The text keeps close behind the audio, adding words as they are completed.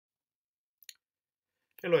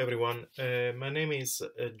Hello everyone, my name is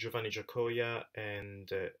Giovanni Giacoia and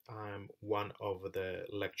I'm one of the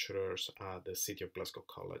lecturers at the City of Glasgow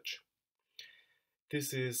College.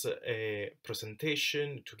 This is a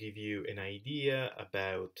presentation to give you an idea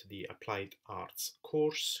about the Applied Arts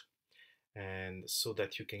course and so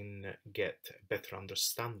that you can get a better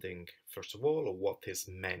understanding, first of all, of what is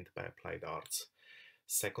meant by Applied Arts.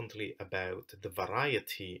 Secondly, about the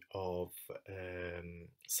variety of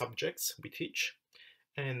subjects we teach,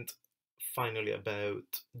 and finally about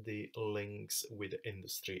the links with the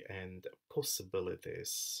industry and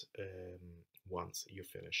possibilities once you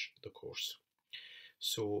finish the course.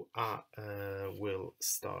 So I will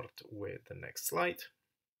start with the next slide.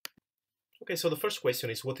 Okay, so the first question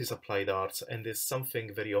is what is applied arts, and it's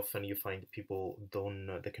something very often you find people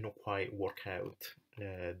they cannot quite work out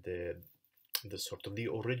the sort of the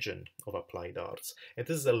origin of applied arts. And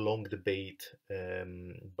this is a long debate,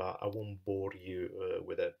 but I won't bore you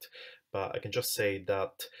with it. But I can just say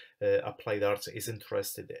that applied arts is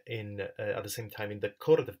interested in, at the same time, in the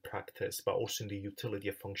curative practice, but also in the utility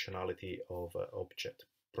and functionality of object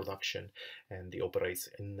production, and it operates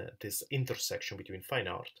in this intersection between fine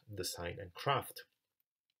art, design, and craft.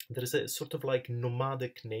 There is a sort of like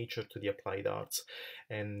nomadic nature to the applied arts,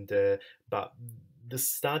 and but the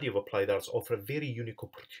study of applied arts offers a very unique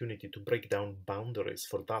opportunity to break down boundaries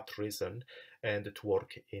for that reason and to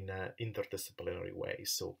work in an interdisciplinary way,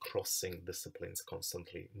 so crossing disciplines,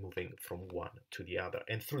 constantly moving from one to the other,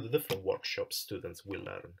 and through the different workshops students will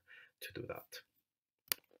learn to do that.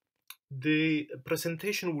 The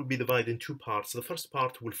presentation will be divided in two parts. The first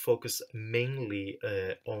part will focus mainly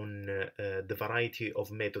on the variety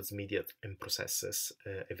of methods, media, and processes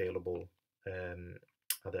available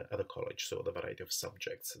at the college, so the variety of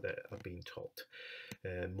subjects that are being taught,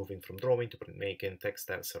 moving from drawing to printmaking,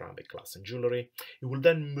 textile, ceramic, glass, and jewelry. It will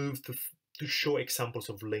then move to show examples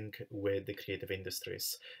of link with the creative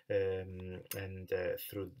industries and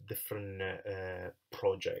through different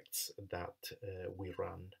projects that we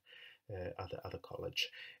run at the college.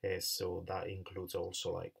 So that includes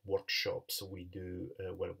also like workshops we do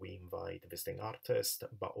where we invite visiting artists,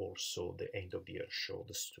 but also the end of the year show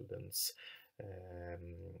the students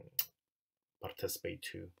participate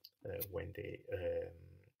to when they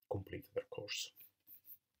complete their course.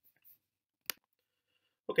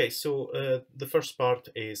 Okay, so the first part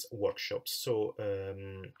is workshops. So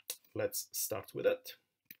let's start with it.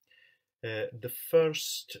 The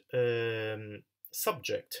first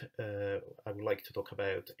subject I would like to talk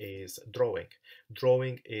about is drawing.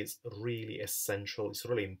 Drawing is really essential, it's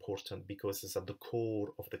really important because it's at the core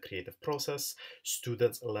of the creative process.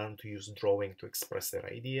 Students learn to use drawing to express their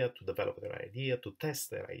idea, to develop their idea, to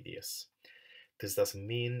test their ideas. This doesn't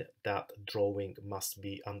mean that drawing must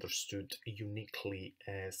be understood uniquely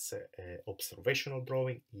as observational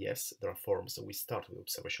drawing. Yes, there are forms that we start with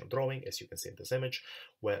observational drawing, as you can see in this image,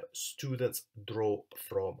 where students draw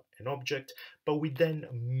from an object, but we then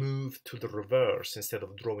move to the reverse. Instead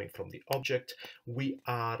of drawing from the object, we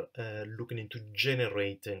are looking into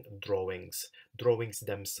generating drawings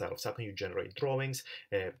themselves. How can you generate drawings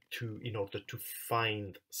in order to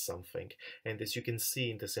find something? And as you can see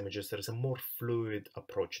in these images, there is a more fluid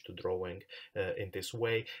approach to drawing in this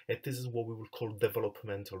way. And this is what we would call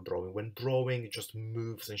developmental drawing, when drawing just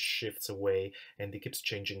moves and shifts away and it keeps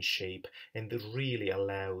changing shape, and it really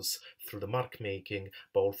allows, through the mark making,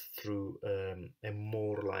 both through a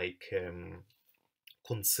more like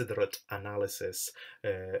considerate analysis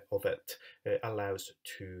of it, allows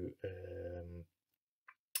to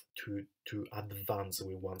advance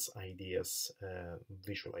with one's ideas,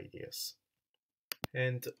 visual ideas.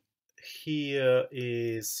 And here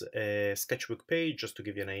is a sketchbook page, just to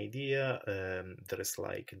give you an idea. There is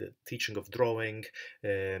like the teaching of drawing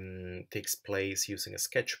takes place using a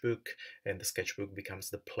sketchbook, and the sketchbook becomes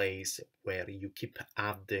the place where you keep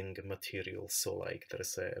adding materials. So like there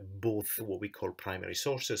is both what we call primary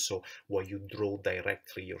sources, so where you draw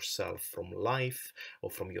directly yourself from life or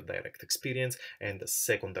from your direct experience, and the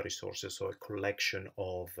secondary sources, so a collection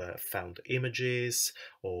of found images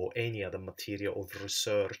or any other material of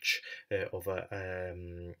research of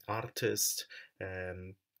an artist.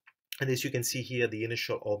 And as you can see here, the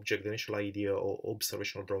initial object, the initial idea or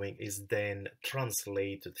observational drawing is then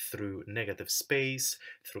translated through negative space,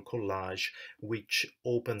 through collage, which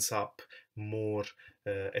opens up more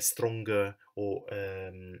a stronger or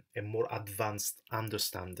a more advanced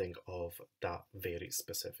understanding of that very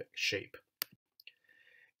specific shape.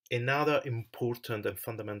 Another important and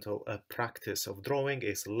fundamental practice of drawing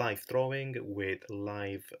is live drawing with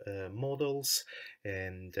live models.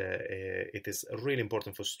 and it is really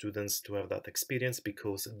important for students to have that experience,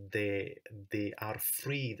 because they are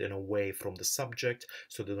freed in a way from the subject,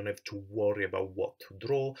 so they don't have to worry about what to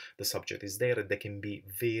draw. The subject is there, and they can be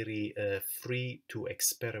very free to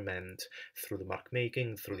experiment through the mark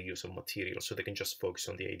making, through the use of material. So they can just focus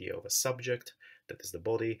on the idea of a subject, that is the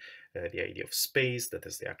body, the idea of space, that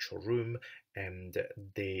is the actual room, and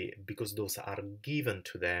because those are given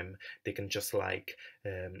to them, they can just like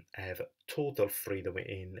have total freedom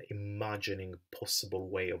in imagining possible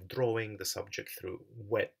way of drawing the subject through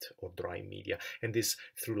wet or dry media. And this,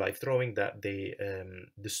 through live drawing, that the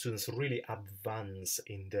students really advance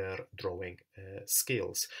in their drawing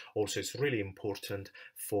skills. Also, it's really important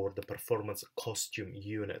for the performance costume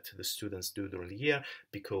unit the students do during the year,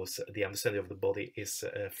 because the understanding of the body is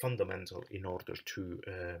fundamental in order to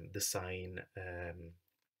design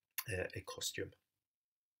a costume.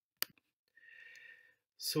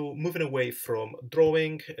 So moving away from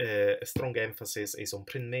drawing, a strong emphasis is on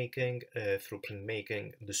printmaking. Through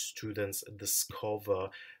printmaking, the students discover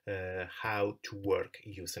how to work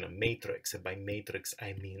using a matrix. And by matrix,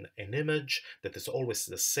 I mean an image that is always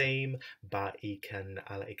the same, but it can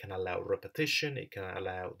allow repetition, it can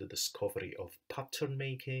allow the discovery of pattern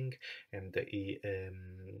making, and it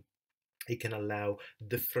can allow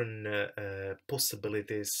different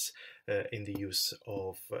possibilities in the use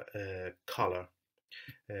of color.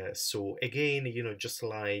 So again, just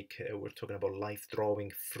like we're talking about live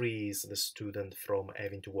drawing frees the student from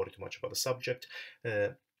having to worry too much about the subject,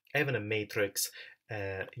 having a matrix,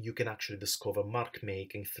 you can actually discover mark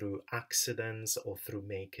making through accidents or through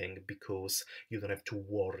making, because you don't have to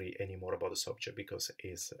worry anymore about the subject, because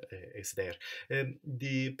it's there.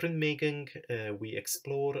 The printmaking we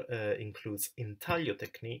explore includes intaglio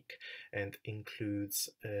technique and includes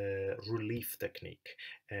relief technique.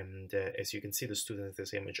 And as you can see, the students in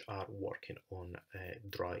this image are working on a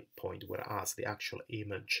dry point, whereas the actual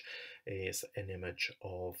image is an image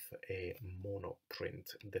of a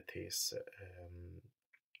monoprint that is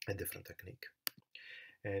a different technique.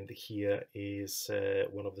 And here is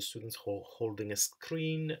one of the students holding a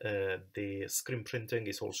screen. The screen printing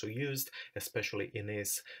is also used, especially in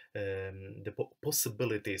the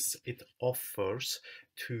possibilities it offers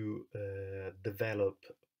to develop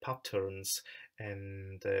patterns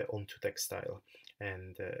and onto textile.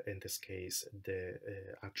 And in this case, the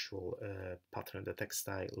actual pattern, the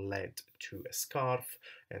textile, led to a scarf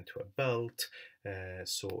and to a belt.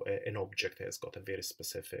 So an object has got a very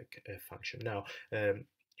specific function. Now,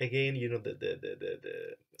 again,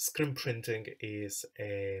 the screen printing is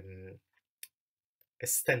a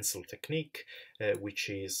stencil technique, which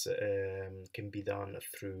is can be done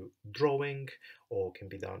through drawing, or can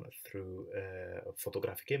be done through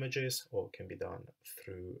photographic images, or can be done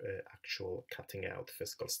through actual cutting out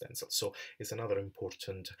physical stencil. So it's another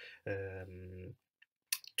important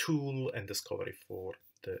tool and discovery for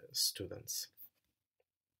the students.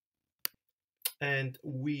 And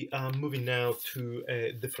we are moving now to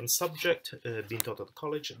a different subject being taught at the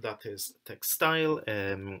college, that is textile.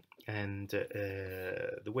 And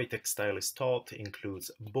the way textile is taught includes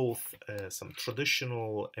both some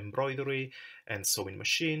traditional embroidery and sewing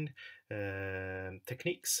machine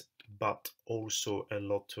techniques, but also a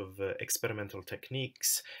lot of experimental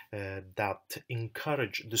techniques that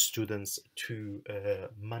encourage the students to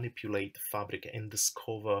manipulate fabric and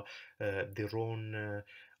discover their own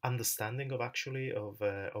understanding of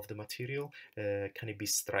the material. Can it be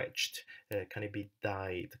stretched? Can it be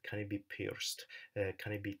dyed? Can it be pierced?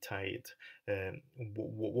 Can it be tied?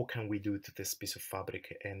 What can we do to this piece of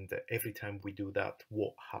fabric? And every time we do that,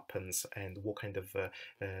 what happens? And what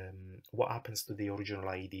happens to the original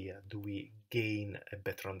idea? Do we gain a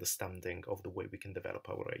better understanding of the way we can develop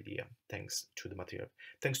our idea thanks to the material,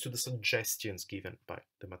 thanks to the suggestions given by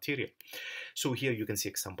the material? So here you can see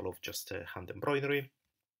example of just hand embroidery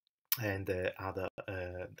and other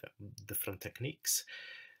different techniques.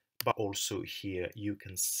 But also here you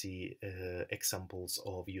can see examples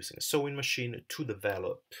of using a sewing machine to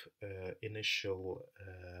develop initial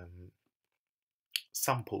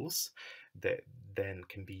samples that then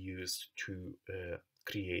can be used to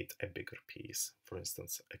create a bigger piece, for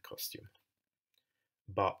instance, a costume.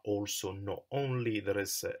 But also, not only there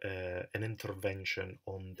is an intervention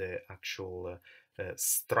on the actual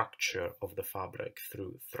structure of the fabric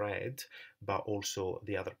through thread, but also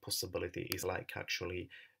the other possibility is like actually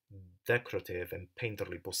decorative and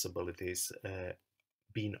painterly possibilities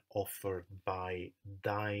being offered by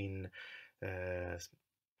dyeing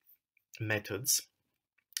methods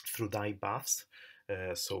through dye baths.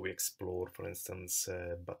 So we explore, for instance,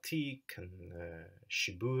 batik and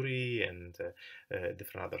shiburi and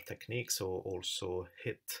different other techniques. So also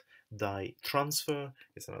hit dye transfer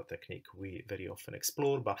is another technique we very often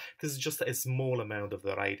explore, but this is just a small amount of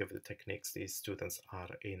the variety of the techniques these students are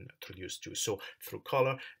introduced to. So through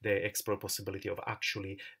color, they explore possibility of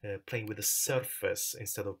actually playing with the surface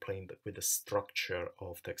instead of playing with the structure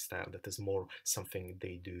of textile. That is more something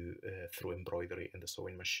they do through embroidery and the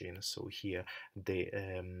sewing machine. So here they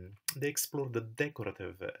explore the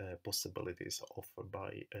decorative possibilities offered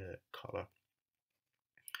by color.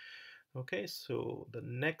 Okay, so the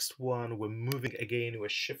next one, we're moving again, we're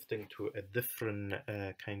shifting to a different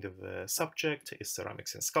kind of subject, is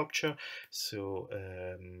ceramics and sculpture. So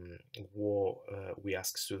what we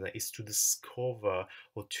ask students is to discover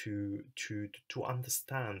or to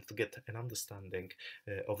understand, to get an understanding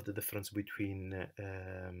of the difference between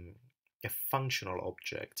a functional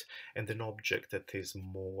object and an object that is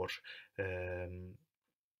more um,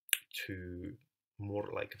 to more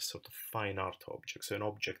like a sort of fine art object. So an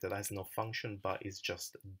object that has no function but is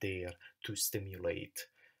just there to stimulate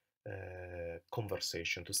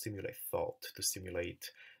conversation, to stimulate thought, to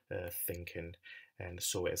stimulate thinking. And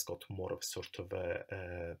so it's got more of a sort of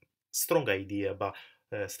a strong idea, but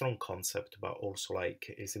a strong concept, but also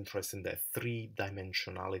like is interested in that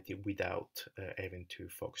three-dimensionality without having to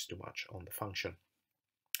focus too much on the function.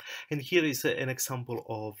 And here is an example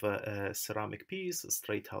of a ceramic piece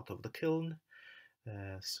straight out of the kiln.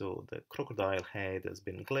 So the crocodile head has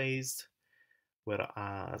been glazed,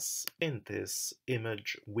 whereas in this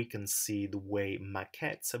image we can see the way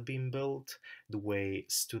maquettes have been built, the way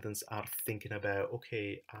students are thinking about,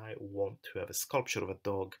 okay, I want to have a sculpture of a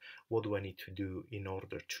dog, what do I need to do in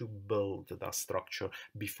order to build that structure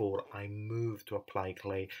before I move to apply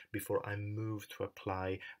clay, before I move to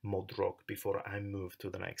apply mud rock, before I move to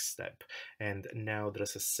the next step. And now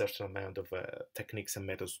there's a certain amount of techniques and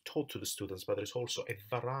methods taught to the students, but there's also a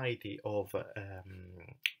variety of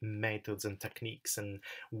methods and techniques and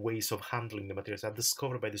ways of handling the materials are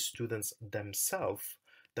discovered by the students themselves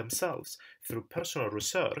through personal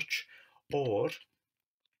research or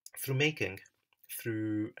through making,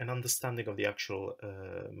 through an understanding of the actual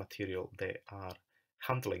material they are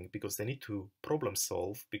handling, because they need to problem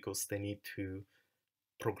solve, because they need to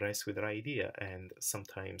progress with their idea, and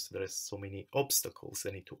sometimes there is so many obstacles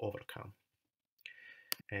they need to overcome.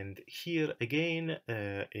 And here again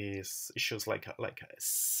is it shows like a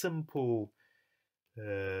simple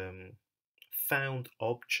found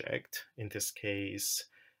object, in this case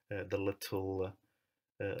the little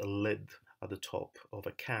lid at the top of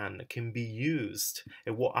a can be used.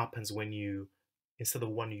 And what happens when you, instead of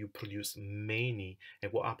one, you produce many,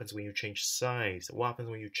 and what happens when you change size, what happens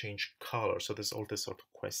when you change color. So there's all these sort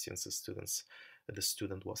of questions the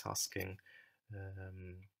student was asking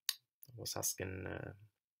um,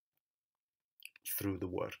 through the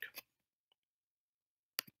work.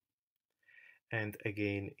 And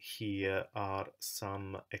again, here are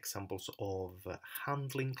some examples of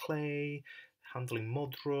handling clay, handling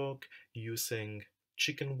mud rock, using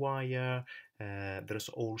chicken wire. There's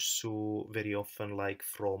also very often, like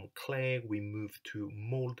from clay, we move to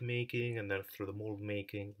mold making, and then through the mold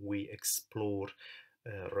making, we explore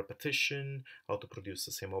repetition, how to produce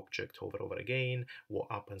the same object over and over again, what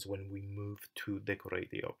happens when we move to decorate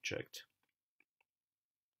the object.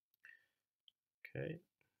 Okay.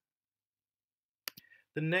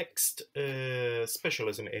 The next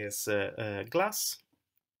specialism is glass,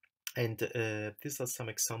 and these are some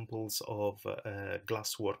examples of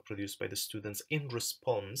glass work produced by the students in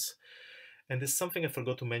response. And there's something I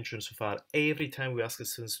forgot to mention so far. Every time we ask the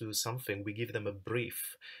students to do something, we give them a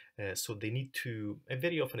brief. So they need to, and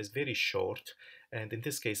very often it's very short, and in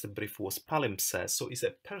this case the brief was palimpsest, so it's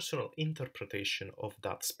a personal interpretation of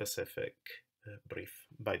that specific brief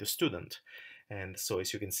by the student. And so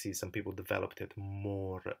as you can see, some people developed it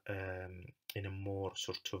more in a more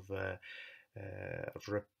sort of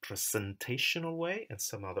representational way, and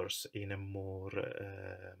some others in a more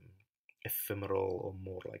ephemeral or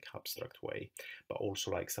more like abstract way. But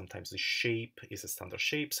also, like, sometimes the shape is a standard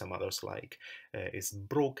shape, some others like is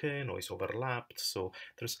broken or is overlapped. So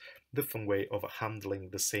there's different way of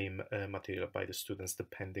handling the same material by the students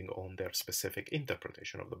depending on their specific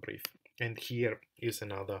interpretation of the brief. And here is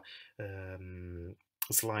another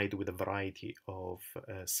slide with a variety of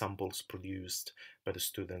samples produced by the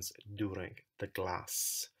students during the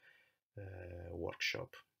glass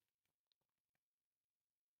workshop.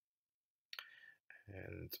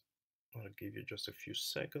 And I'll give you just a few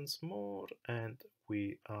seconds more, and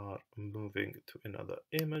we are moving to another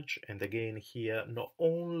image. And again, here not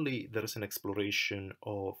only there is an exploration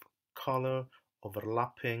of color,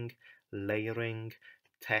 overlapping, layering,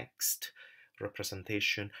 text,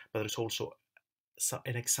 representation, but there's also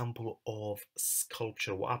an example of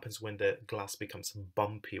sculpture. What happens when the glass becomes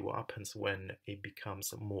bumpy? What happens when it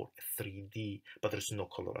becomes more 3D, but there's no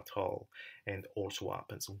color at all? And also what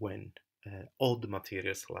happens when odd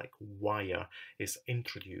materials like wire is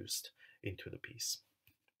introduced into the piece.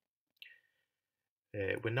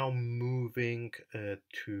 We're now moving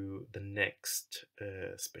to the next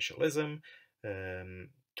specialism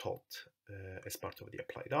taught as part of the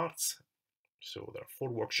applied arts. So there are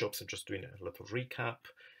 4 workshops. I'm just doing a little recap.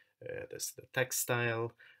 There's the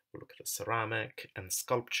textile, we look at the ceramic and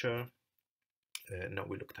sculpture. Now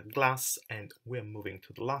we looked at glass, and we're moving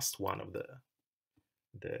to the last one of the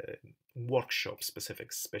workshop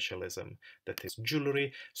specific specialism, that is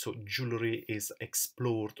jewelry. So jewelry is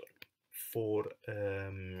explored for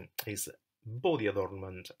its body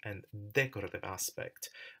adornment and decorative aspect,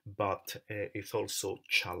 but it's also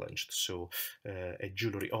challenged. So a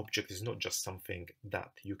jewelry object is not just something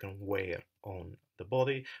that you can wear on the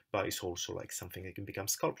body, but it's also like something that can become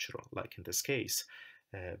sculptural, like in this case.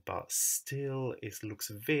 But still it looks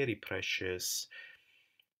very precious.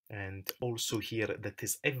 And also here, that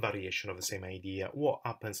is a variation of the same idea. What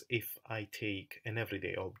happens if I take an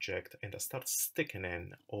everyday object and I start sticking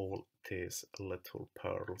in all these little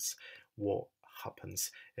pearls? What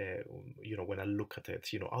happens, when I look at it?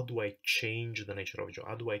 How do I change the nature of it?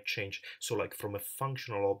 How do I change? So like from a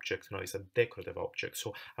functional object, now it's a decorative object.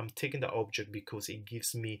 So I'm taking that object because it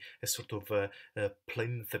gives me a sort of a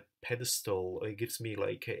plinth, a pedestal. It gives me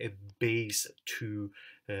like a base to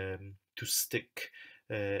stick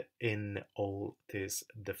in all these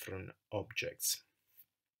different objects.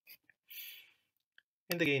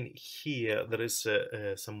 And again, here there is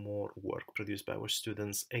some more work produced by our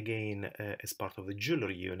students, again as part of the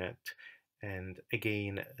jewelry unit. And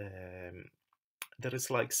again, there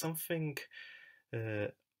is like something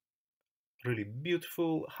really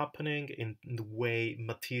beautiful happening in the way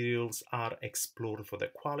materials are explored for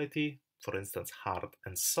their quality. For instance, hard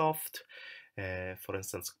and soft. For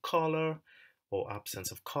instance, color or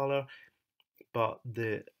absence of color. But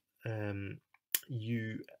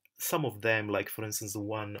some of them, like for instance the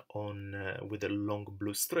one on with the long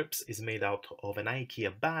blue strips, is made out of an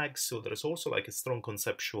IKEA bag. So there is also like a strong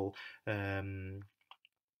conceptual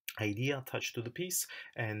idea attached to the piece,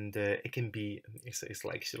 and it can be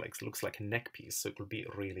looks like a neck piece, so it could be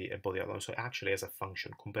really a body adornment. So it actually has a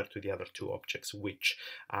function compared to the other 2 objects, which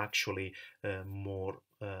are actually more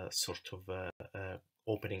sort of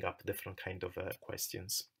opening up different kind of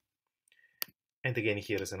questions. And again,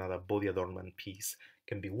 here is another body adornment piece,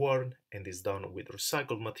 can be worn and is done with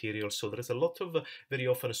recycled materials. So there is a lot of very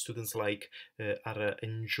often students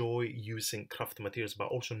enjoy using craft materials, but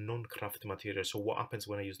also non-craft materials. So what happens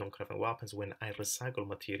when I use non-craft, and what happens when I recycle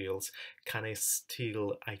materials? Can I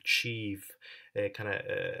still achieve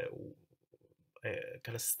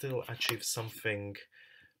still achieve something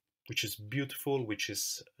which is beautiful, which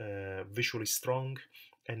is visually strong?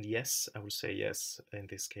 And yes, I would say yes in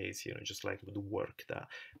this case, just like the work that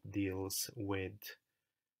deals with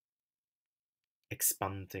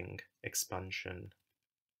expansion,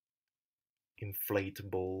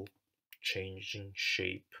 inflatable, changing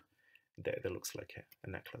shape, that looks like a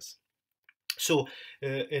necklace. So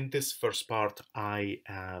in this first part, we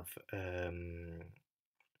have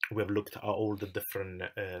looked at all the different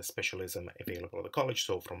specialism available at the college.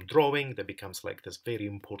 So from drawing, that becomes like this very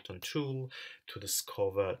important tool to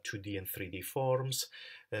discover 2D and 3D forms,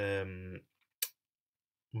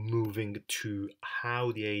 moving to how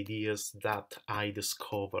the ideas that I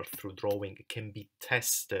discover through drawing can be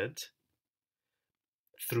tested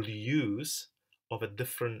through the use of a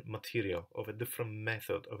different material, of a different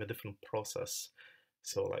method, of a different process.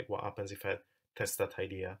 So like what happens if I test that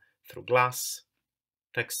idea through glass,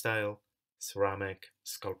 textile, ceramic,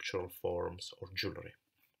 sculptural forms, or jewelry.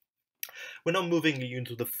 We're now moving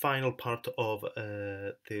into the final part of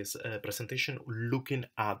this presentation, looking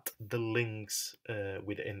at the links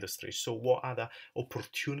with the industry. So what are the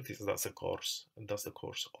opportunities does the course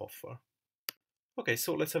offer? Okay,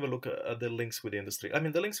 so let's have a look at the links with the industry. I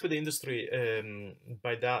mean, the links with the industry,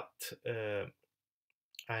 by that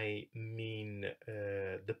I mean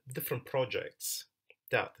the different projects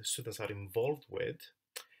that the students are involved with,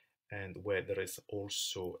 and where there is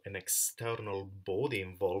also an external body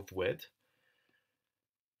involved with,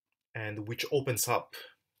 and which opens up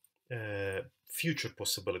future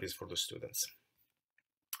possibilities for the students.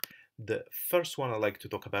 The first one I'd like to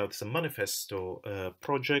talk about is a manifesto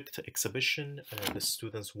project exhibition the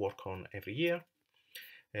students work on every year.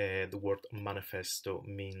 The word manifesto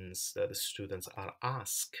means that the students are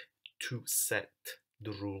asked to set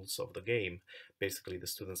the rules of the game. Basically, the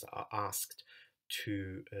students are asked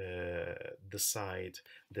to decide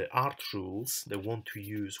the art rules they want to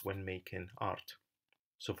use when making art.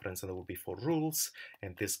 So, for instance, there will be 4 rules,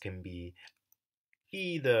 and this can be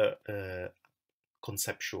either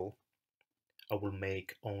conceptual. I will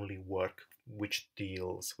make only work which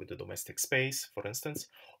deals with the domestic space, for instance,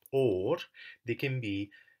 or they can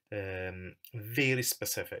be very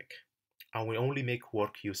specific. I will only make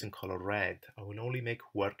work using color red. I will only make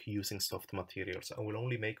work using soft materials. I will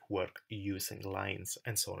only make work using lines,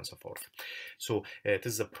 and so on and so forth. So this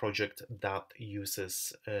is a project that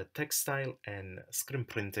uses textile and screen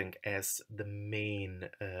printing as the main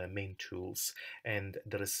tools, and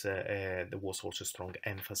there was also strong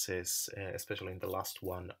emphasis, especially in the last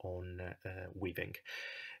one, on weaving.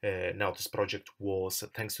 Now, this project was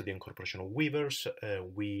thanks to the incorporation of weavers.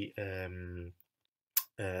 We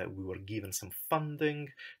were given some funding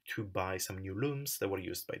to buy some new looms that were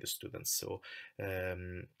used by the students. So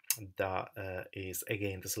that is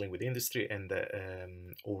again this link with the industry, and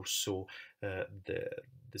also the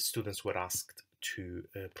students were asked to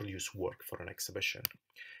produce work for an exhibition.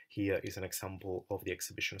 Here is an example of the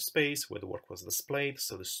exhibition space where the work was displayed.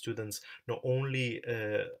 So the students not only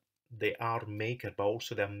they are maker, but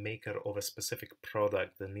also they're maker of a specific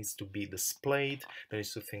product that needs to be displayed. They need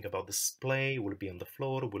to think about display. Will it be on the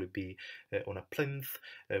floor? Will it be on a plinth?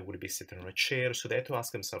 Will it be sitting on a chair? So they have to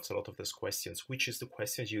ask themselves a lot of these questions, which is the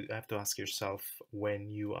questions you have to ask yourself when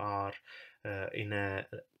you are in a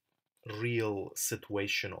real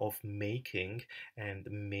situation of making, and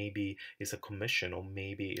maybe it's a commission, or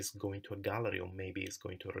maybe it's going to a gallery, or maybe it's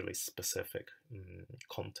going to a really specific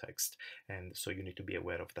context, and so you need to be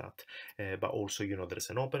aware of that. But also, there is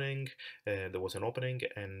an opening, there was an opening,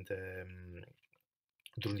 and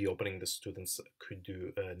during the opening, the students could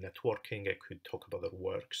do networking, could talk about their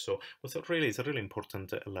work. So it's a really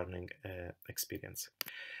important learning experience.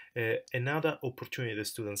 Another opportunity the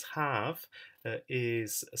students have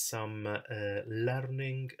is some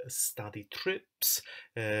learning study trips.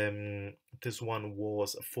 This one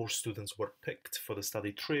was 4 students were picked for the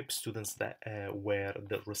study trip, students that were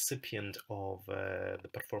the recipient of the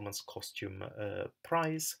performance costume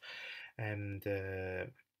prize, and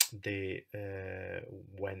they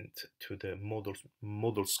went to the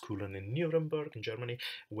model school in Nuremberg in Germany,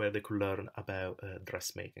 where they could learn about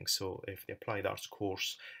dressmaking. So if the applied arts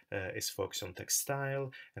course is focused on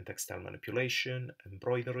textile and textile manipulation,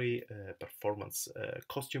 embroidery, performance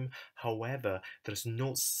costume. However, there's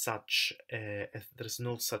no such a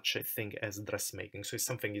thing as dressmaking. So if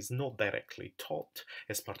something is not directly taught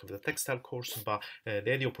as part of the textile course, but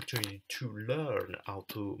they had the opportunity to learn how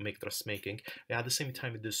to make dressmaking. At the same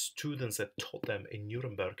time, the students that taught them in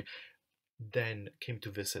Nuremberg then came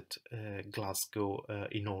to visit Glasgow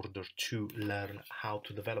in order to learn how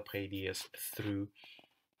to develop ideas through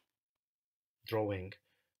drawing,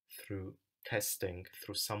 through testing,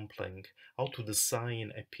 through sampling, how to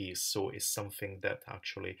design a piece. So it's something that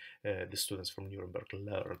actually the students from Nuremberg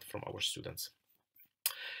learned from our students.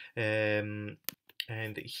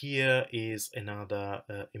 And here is another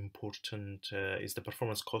important, is the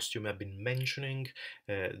performance costume I've been mentioning.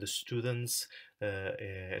 The students,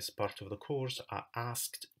 as part of the course, are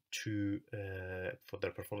asked to, for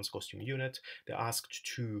their performance costume unit, they're asked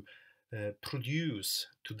to produce,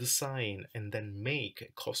 to design, and then make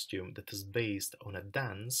a costume that is based on a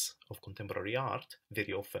dance of contemporary art,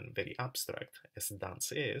 very often very abstract, as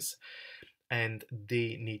dance is. And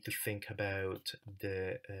they need to think about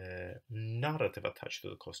the narrative attached to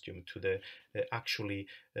the costume, to the actually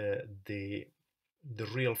the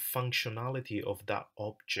real functionality of that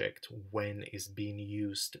object when it's being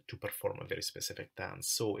used to perform a very specific dance.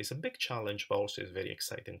 So it's a big challenge, but also it's a very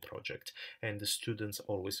exciting project, and the students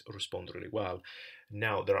always respond really well.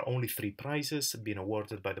 Now, there are only 3 prizes being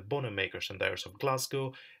awarded by the bonnet makers and dyers of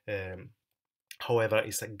Glasgow. However,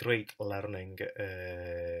 it's a great learning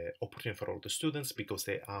opportunity for all the students, because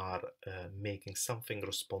they are making something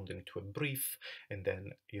responding to a brief, and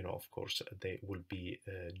then, of course, they will be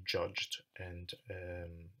judged and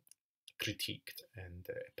critiqued, and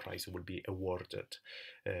a prize will be awarded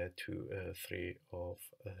to 3 of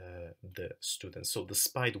the students. So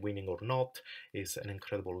despite winning or not, it's an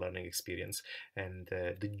incredible learning experience, and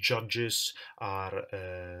the judges are,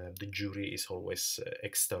 the jury is always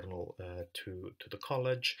external to the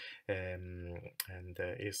college, and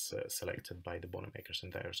is selected by the bonnet makers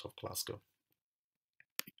and dyers of Glasgow.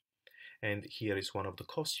 And here is one of the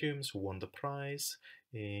costumes who won the prize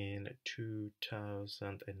in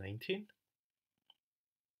 2019.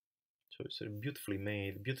 So it's beautifully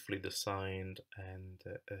made, beautifully designed, and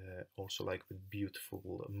also like with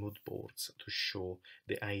beautiful mood boards to show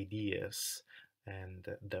the ideas and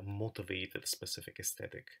the motivated specific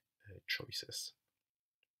aesthetic choices.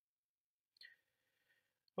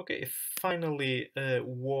 Okay, finally,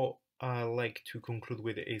 what I like to conclude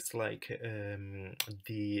with is like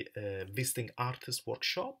the visiting artist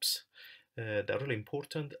workshops. They're really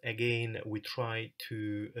important. Again, we try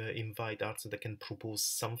to invite artists that can propose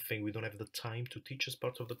something we don't have the time to teach as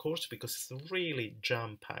part of the course, because it's a really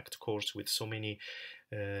jam-packed course with so many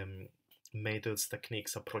um, methods,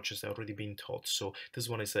 techniques, approaches that are already being taught. So this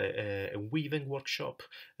one is a weaving workshop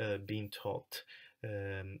being taught,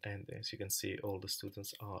 and as you can see, all the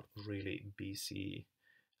students are really busy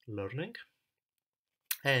learning.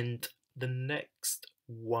 And the next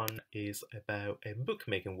one is about a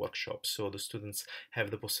bookmaking workshop. So the students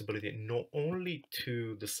have the possibility not only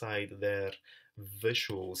to decide their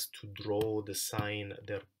visuals, to draw, design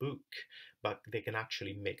their book, but they can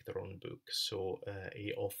actually make their own book. So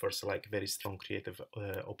it offers like very strong creative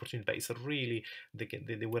opportunity. But it's a really,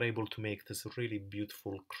 they were able to make this really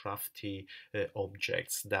beautiful, crafty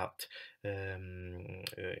objects that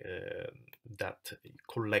that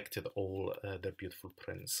collected all their beautiful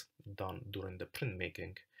prints done during the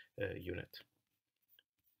printmaking unit.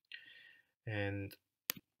 And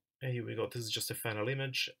here we go. This is just a final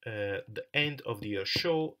image. The end of the year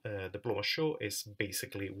show, diploma show, is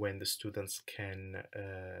basically when the students can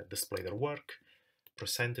display their work,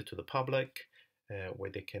 present it to the public,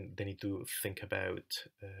 where they need to think about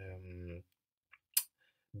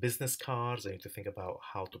business cards. They need to think about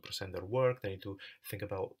how to present their work. They need to think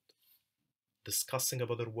about discussing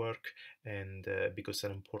about their work, and because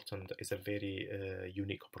it's a very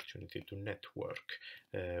unique opportunity to network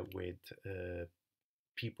with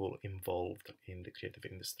people involved in the creative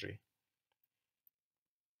industries.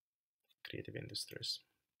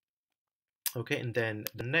 Okay, and then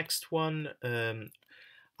the next one,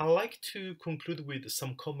 I like to conclude with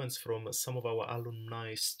some comments from some of our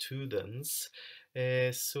alumni students.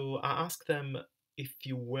 So I asked them, if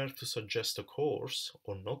you were to suggest a course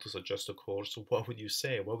or not to suggest a course, what would you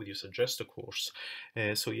say? What would you suggest a course?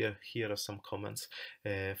 So yeah, here are some comments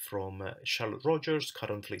from Charlotte Rogers,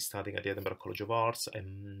 currently studying at the Edinburgh College of Arts,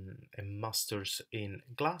 a master's in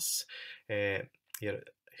glass. Here,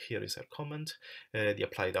 here is her comment. The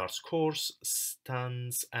applied arts course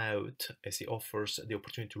stands out as it offers the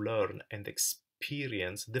opportunity to learn and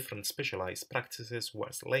experience different specialized practices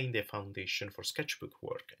whilst laying the foundation for sketchbook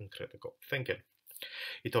work and critical thinking.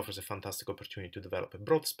 It offers a fantastic opportunity to develop a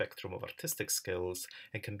broad spectrum of artistic skills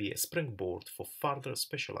and can be a springboard for further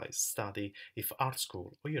specialized study if art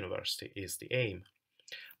school or university is the aim.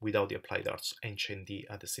 Without the Applied Arts HND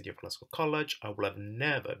at the City of Glasgow College, I would have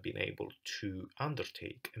never been able to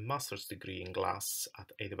undertake a master's degree in glass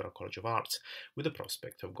at Edinburgh College of Arts, with the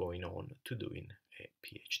prospect of going on to doing a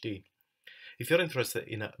PhD. If you're interested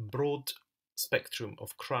in a broad spectrum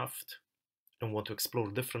of craft and want to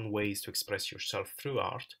explore different ways to express yourself through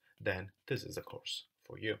art, then this is a course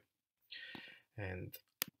for you. And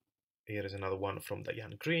here is another one from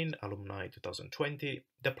Diane Green, alumni 2020.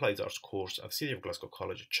 The Applied Arts course at City of Glasgow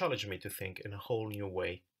College challenged me to think in a whole new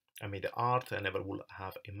way. I made the art I never would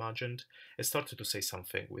have imagined and started to say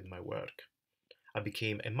something with my work. I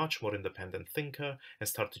became a much more independent thinker and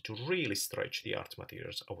started to really stretch the art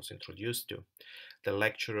materials I was introduced to. The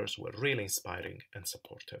lecturers were really inspiring and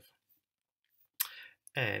supportive.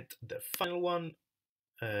 And the final one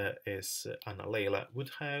is Anna Leila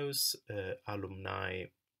Woodhouse, alumni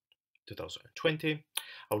 2020.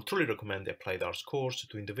 I would truly recommend the Applied Arts course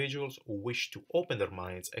to individuals who wish to open their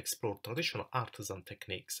minds, explore traditional artisan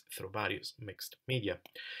techniques through various mixed media.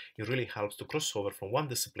 It really helps to cross over from one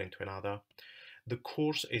discipline to another. The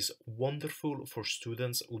course is wonderful for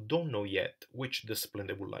students who don't know yet which discipline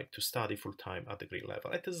they would like to study full-time at degree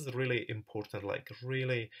level. It is really important, like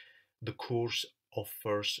really the course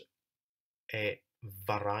offers a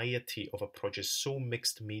variety of approaches, so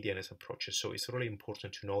mixed media in its approaches. So it's really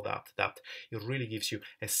important to know that it really gives you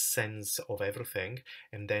a sense of everything.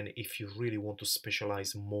 And then if you really want to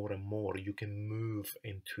specialize more and more, you can move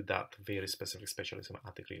into that very specific specialism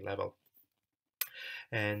at degree level.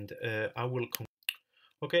 And I will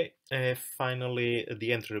Okay, finally,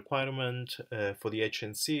 the entry requirement for the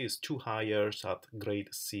HNC is 2 hires at grade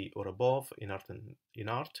C or above in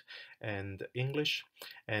art and English,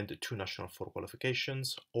 and 2 National 4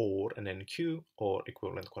 qualifications, or an NQ or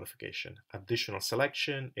equivalent qualification. Additional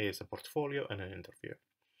selection is a portfolio and an interview.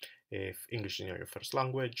 If English is not your first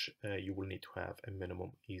language, you will need to have a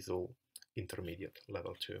minimum ESOL intermediate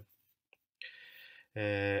level 2.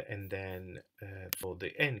 And then for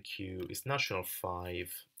the NQ is National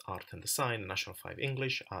 5 Art and Design, National 5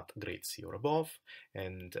 English at grade C or above,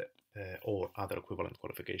 and or other equivalent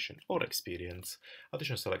qualification or experience.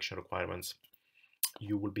 Additional selection requirements: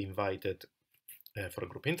 you will be invited for a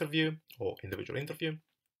group interview or individual interview,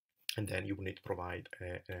 and then you will need to provide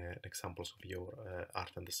examples of your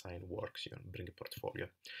art and design works. Bring a portfolio,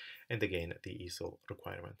 and again the ESOL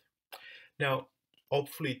requirement. Now,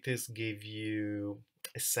 hopefully this gave you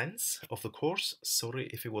a sense of the course. Sorry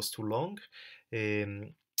if it was too long.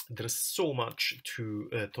 There's so much to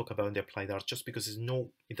talk about in the applied art, just because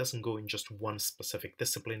it doesn't go in just one specific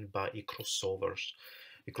discipline, but it crossovers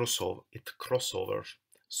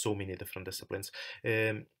so many different disciplines.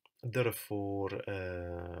 Therefore,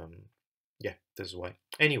 yeah, this is why.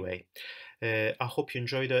 Anyway, I hope you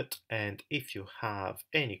enjoyed it, and if you have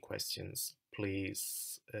any questions,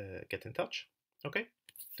 please get in touch. Okay,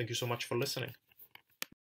 thank you so much for listening.